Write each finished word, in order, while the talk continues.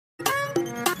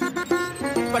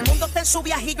en su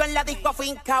viajillo en la disco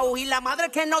fincao. Y la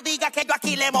madre que no diga que yo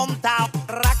aquí le he montado.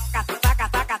 Raca, taca,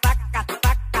 taca, taca,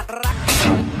 taca,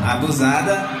 raca.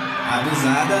 Abusada,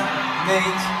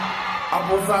 mente.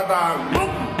 Abusada.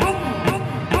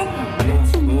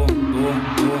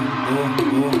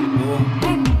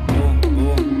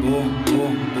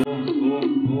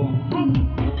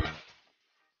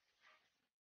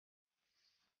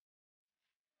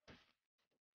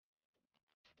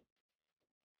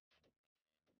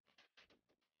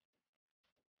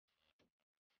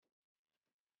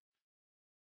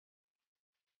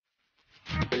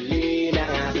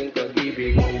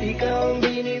 Ikaw ang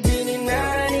binibini na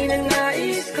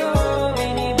ninanais ko,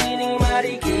 binibining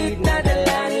marikit na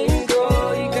dalangin ko.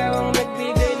 Ikaw ang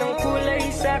nagbigay ng kulay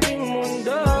sa aking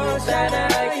mundo. Sana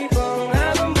ay ipong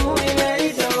habang buhay na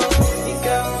ito.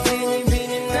 Ikaw ang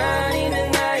binibini na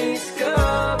ninanais ko,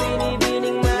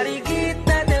 binibining marikit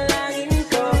na dalangin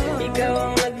ko. Ikaw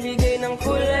ang nagbigay ng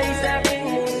kulay sa aking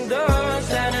mundo.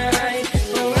 Sana ay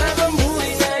ipong habang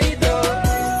buhay na ito.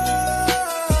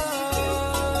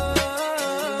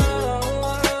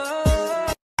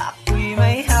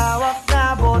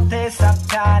 Sa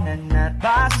kanan at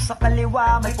baso sa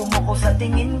kaliwa, may pumuko sa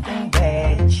tingin kong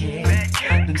betche.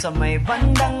 Dun sa may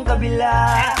bandang kabila,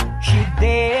 she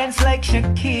dance like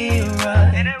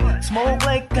Shakira, smoke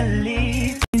like a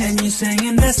leaf. And you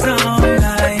singing that song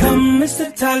like, come Mr.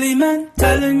 Tallyman,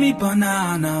 telling me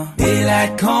banana.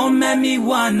 Daylight come and me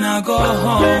wanna go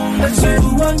home.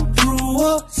 Silver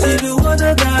through silver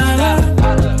the dollar.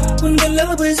 When the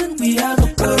love isn't we have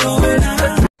a corona.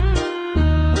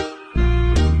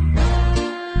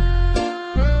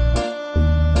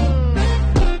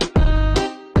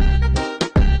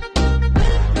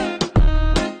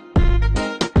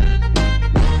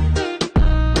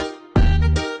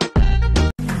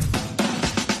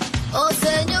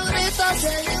 Señorita,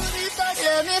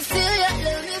 wanna see ya,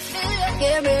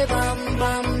 give me bam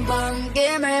bam bam,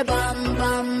 give me bam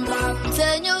bam bam.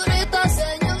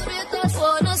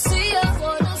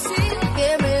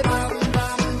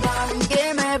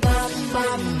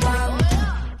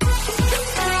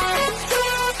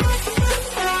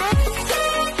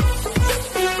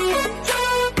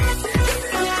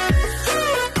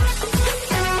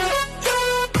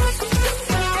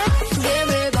 Give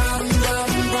me bam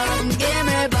bam bam, give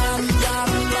me bam bam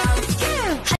bam.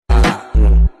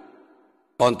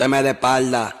 Pónteme de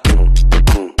espalda.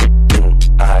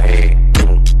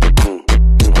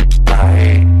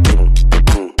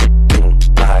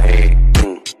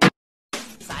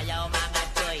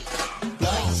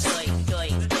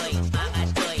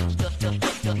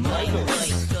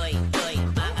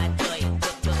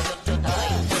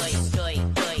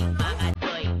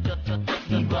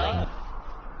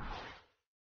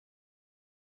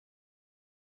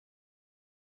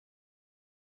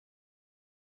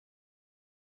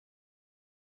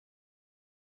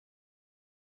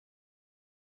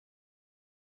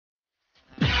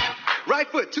 Right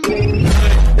foot, two.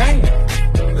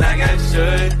 Like I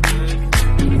should.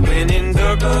 When in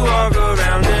dark, go walk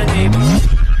around the neighborhood.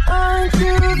 Aren't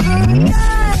you the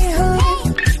guy who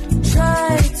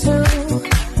tried to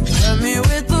love me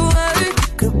with the word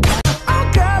goodbye? Oh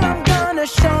girl, I'm gonna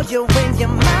show you when you're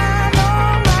mine, oh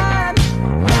mine,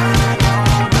 mine,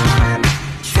 oh mine.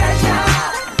 Treasure,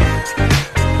 that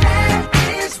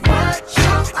is what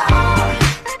you are.